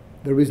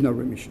 there is no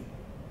remission.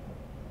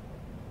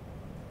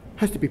 It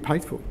has to be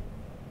paid for.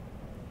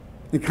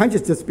 It can't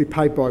just be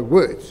paid by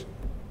words.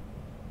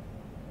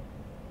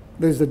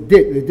 There's a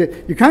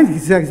debt. You can't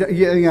say,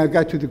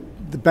 go to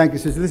the bank and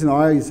say, listen,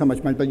 I owe you so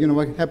much money, but you know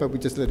what, how about we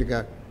just let it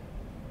go?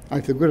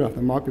 If they're good enough,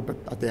 they might be, but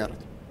I doubt it.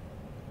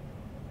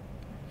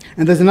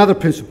 And there's another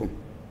principle.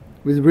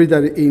 We read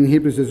that in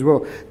Hebrews as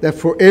well, that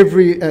for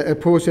every,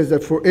 Paul says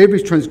that for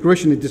every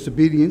transgression and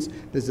disobedience,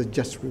 there's a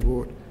just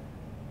reward.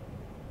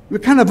 We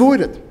can't avoid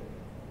it.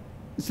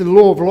 It's the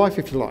law of life,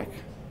 if you like.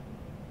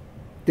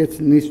 Debt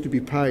needs to be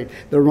paid.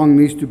 The wrong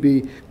needs to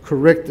be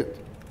corrected.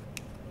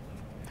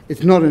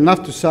 It's not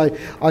enough to say,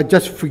 I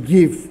just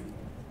forgive.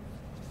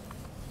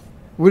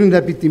 Wouldn't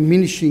that be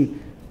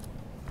diminishing?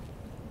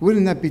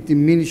 Wouldn't that be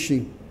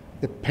diminishing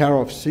the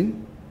power of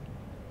sin?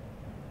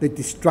 The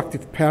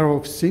destructive power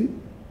of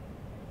sin?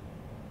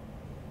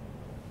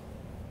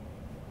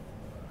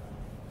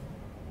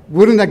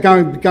 Wouldn't that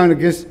be going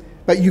against?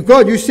 But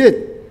God, you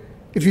said,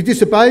 if you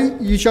disobey,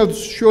 you shall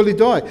surely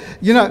die.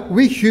 You know,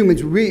 we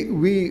humans, we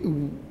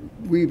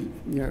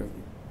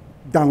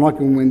don't like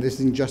it when there's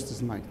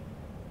injustice made.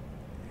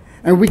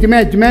 And we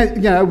demand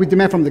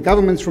from the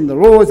governments, from the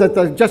laws, that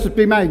the justice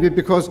be made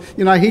because,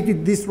 he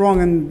did this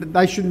wrong and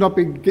they shouldn't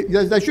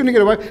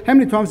get away. How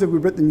many times have we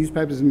read the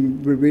newspapers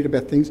and we read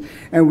about things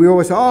and we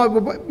always say,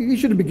 you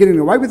shouldn't be getting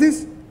away with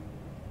this?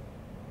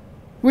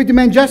 We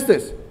demand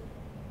justice.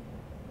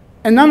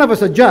 And none of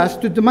us are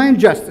just to demand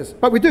justice,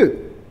 but we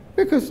do.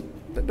 Because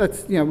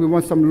that's, we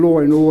want some law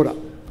and order,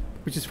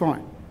 which is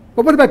fine.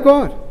 But what about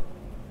God?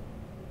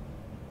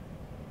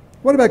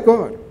 What about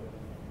God?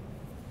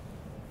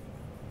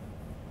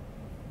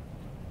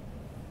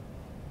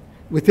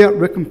 Without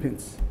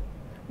recompense,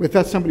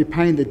 without somebody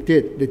paying the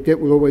debt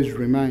will always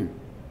remain.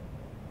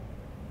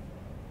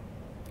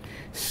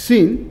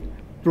 Sin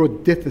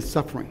brought death and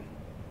suffering.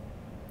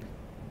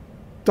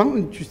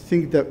 Don't you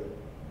think that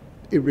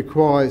it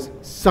requires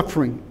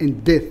suffering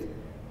and death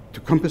to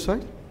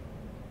compensate?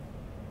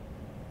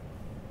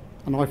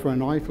 An eye for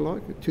an eye, if you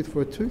like, a tooth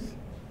for a tooth.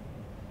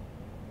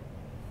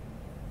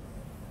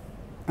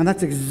 And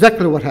that's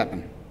exactly what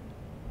happened.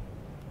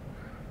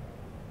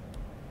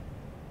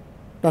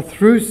 But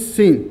through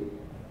sin,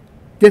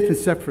 death and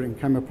suffering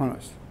came upon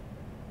us.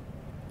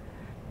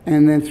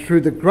 And then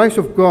through the grace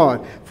of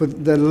God, for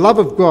the love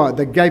of God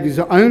that gave his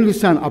only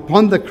Son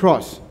upon the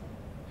cross,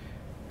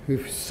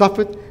 who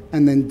suffered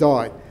and then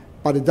died.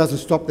 But it doesn't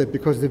stop there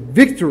because the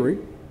victory,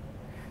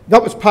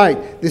 that was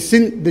paid.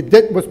 The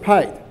debt was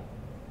paid.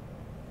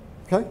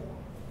 Okay?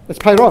 That's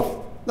paid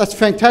off. That's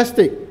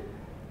fantastic.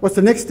 What's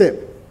the next step?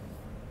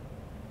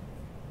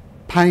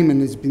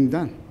 Payment has been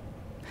done.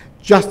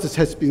 Justice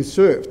has been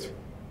served.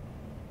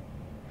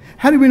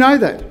 How do we know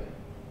that?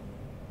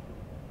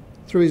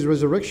 Through his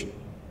resurrection.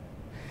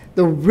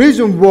 The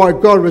reason why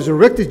God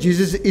resurrected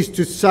Jesus is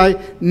to say,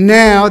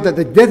 now that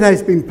the debt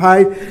has been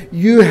paid,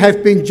 you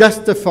have been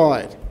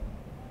justified.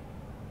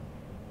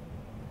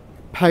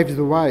 Paves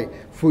the way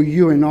for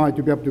you and I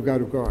to be able to go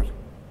to God.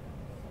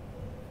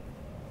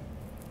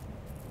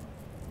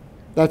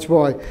 That's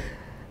why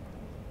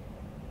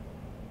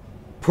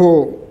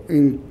Paul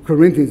in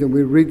Corinthians, and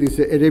we read this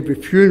at every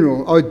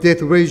funeral, "O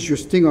death, where is your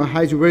sting? O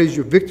Hades, where is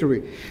your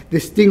victory? The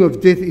sting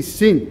of death is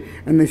sin,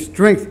 and the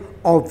strength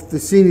of the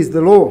sin is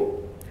the law.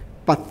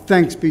 But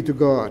thanks be to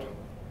God."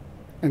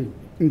 And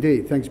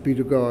indeed, thanks be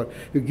to God,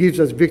 who gives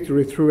us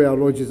victory through our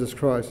Lord Jesus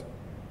Christ.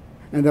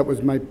 And that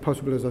was made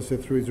possible, as I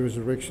said, through his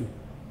resurrection.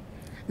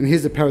 And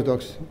here's the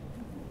paradox.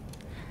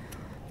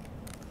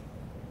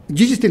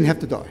 Jesus didn't have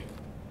to die.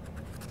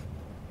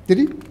 Did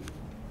he?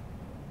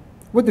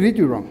 What did he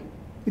do wrong?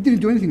 He didn't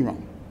do anything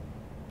wrong.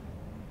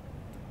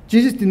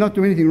 Jesus did not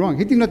do anything wrong.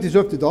 He did not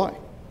deserve to die.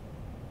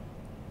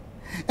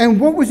 And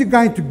what was he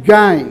going to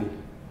gain?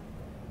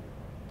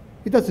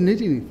 He doesn't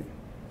need anything.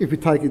 If we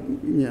take it,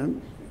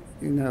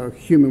 in our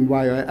human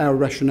way, our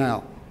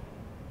rationale.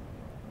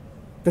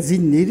 Does he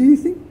need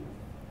anything?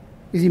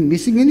 Is he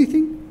missing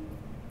anything?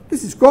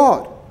 This is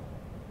God.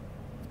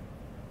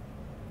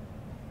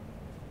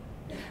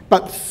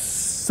 But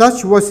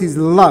such was his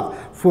love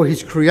for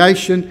his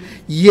creation.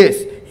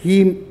 Yes,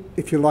 he,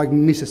 if you like,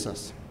 misses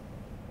us.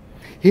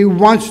 He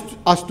wants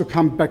us to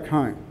come back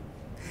home.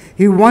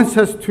 He wants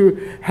us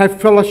to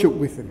have fellowship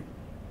with him.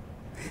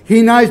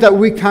 He knows that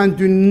we can't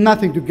do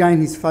nothing to gain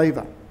his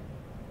favour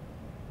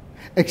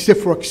except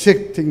for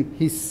accepting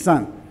his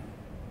Son,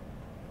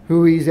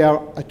 who is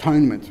our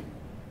atonement.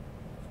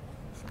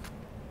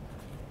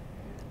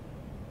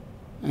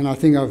 And I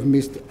think I've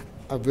missed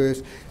a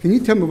verse. Can you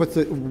tell me what's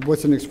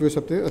the next verse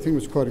up there? I think it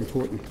was quite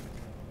important.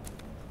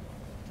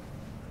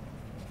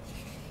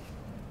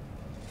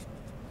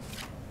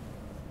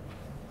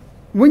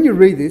 When you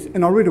read this,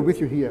 and I'll read it with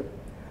you here.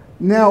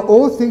 Now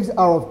all things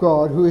are of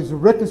God, who has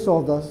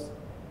reconciled us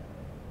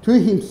to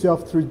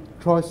himself through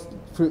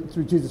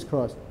Jesus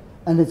Christ,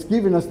 and has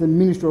given us the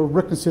ministry of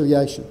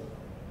reconciliation.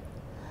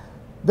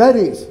 That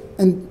is,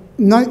 and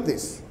note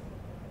this,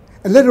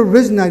 and let it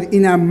resonate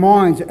in our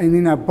minds and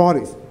in our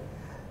bodies,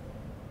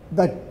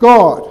 that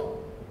God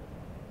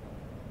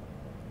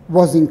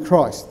was in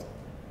Christ,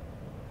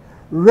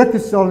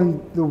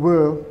 reconciling the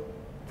world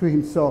to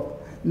himself,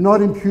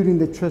 not imputing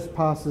the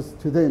trespasses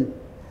to them,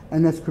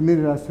 and has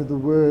committed us to the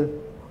word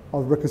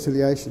of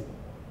reconciliation.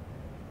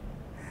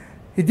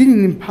 He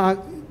didn't impart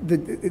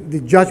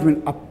the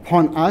judgment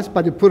upon us,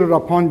 but he put it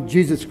upon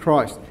Jesus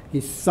Christ,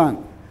 his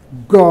Son,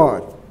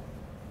 God.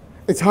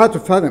 It's hard to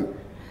fathom.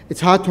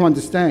 It's hard to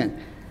understand.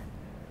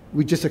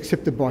 We just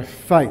accept it by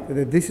faith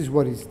that this is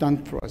what he's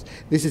done for us.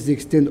 This is the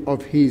extent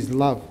of his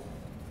love.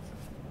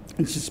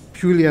 It's just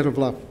purely out of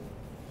love.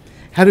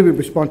 How do we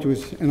respond to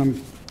it? And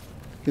I'm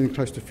getting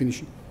close to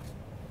finishing.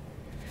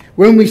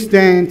 When we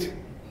stand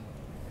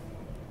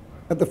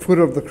at the foot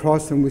of the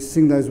cross and we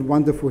sing those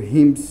wonderful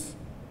hymns,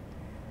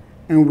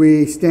 and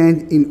we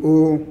stand in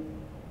awe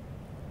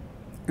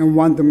and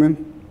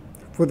wonderment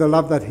for the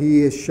love that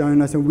he has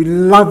shown us, and we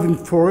love him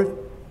for it.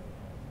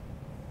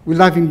 We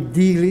love him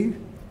dearly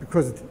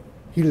because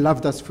he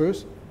loved us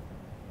first.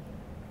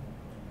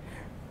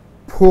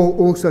 Paul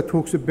also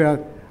talks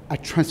about a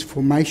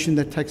transformation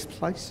that takes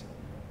place,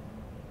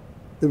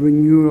 the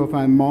renewal of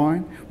our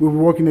mind. We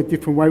walk in a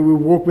different way. We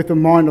walk with the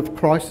mind of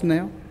Christ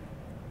now,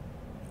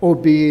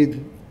 albeit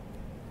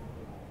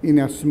in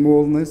our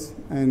smallness,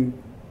 and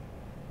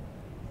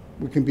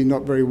we can be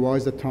not very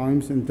wise at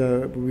times, and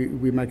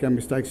we make our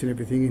mistakes and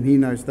everything, and he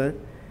knows that.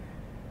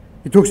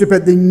 He talks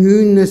about the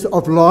newness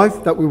of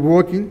life that we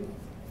walk in.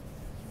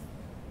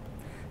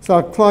 So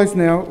I'll close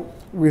now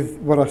with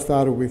what I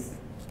started with.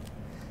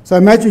 So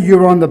imagine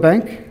you're on the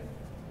bank,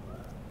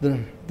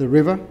 the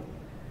river,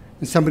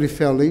 and somebody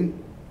fell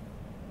in.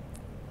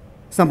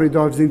 Somebody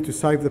dives in to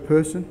save the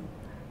person.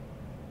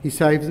 He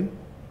saves them,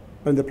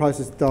 but in the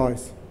process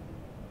dies.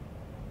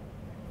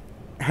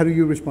 How do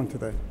you respond to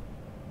that?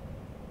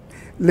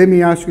 Let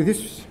me ask you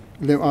this.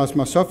 Let me ask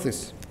myself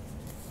this.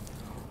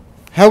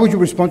 How would you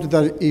respond to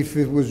that if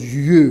it was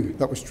you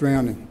that was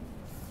drowning?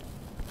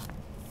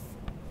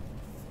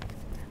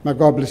 May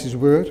God bless his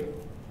word,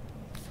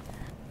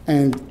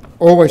 and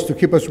always to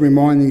keep us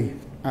reminding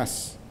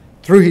us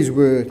through his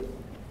word,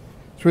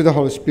 through the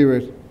Holy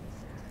Spirit,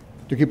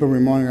 to keep on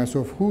reminding us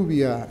of who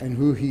we are and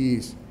who he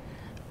is,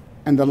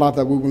 and the love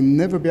that we will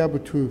never be able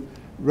to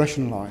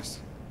rationalize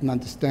and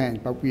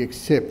understand, but we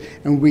accept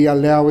and we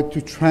allow it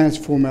to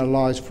transform our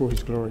lives for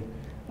his glory.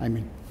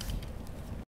 Amen.